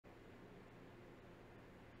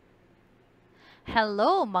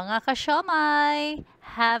Hello mga kasyomay!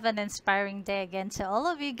 Have an inspiring day again to all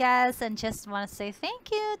of you guys, and just want to say thank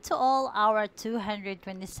you to all our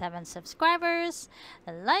 227 subscribers,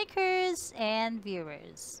 likers, and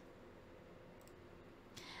viewers.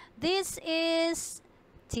 This is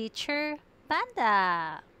Teacher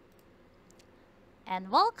Panda, and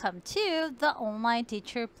welcome to the Online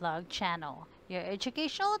Teacher Blog channel, your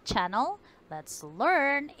educational channel. Let's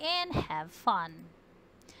learn and have fun.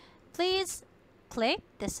 Please click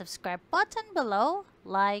the subscribe button below,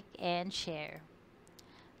 like and share.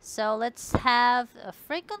 So let's have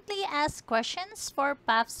frequently asked questions for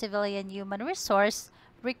PAF Civilian Human Resource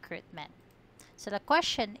Recruitment. So the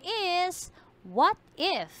question is, what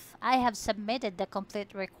if I have submitted the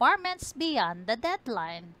complete requirements beyond the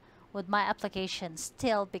deadline? Would my application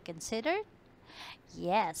still be considered?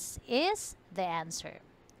 Yes is the answer.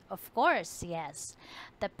 Of course, yes.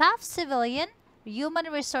 The PAF Civilian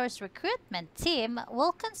Human Resource Recruitment Team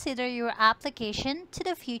will consider your application to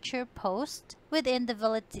the future post within the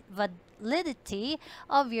validity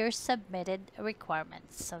of your submitted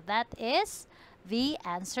requirements. So that is the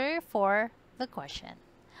answer for the question.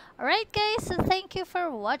 Alright guys, so thank you for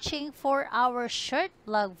watching for our short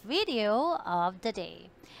blog video of the day.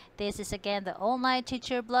 This is again the Online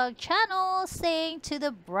Teacher Blog channel saying to the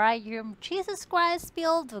bridegroom Jesus Christ be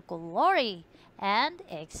all the glory and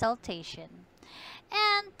exaltation.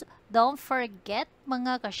 And don't forget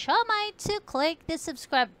mga kasyamay to click the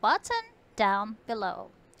subscribe button down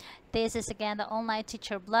below. This is again the Online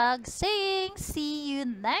Teacher Blog saying see you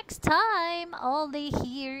next time only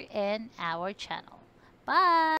here in our channel. Bye!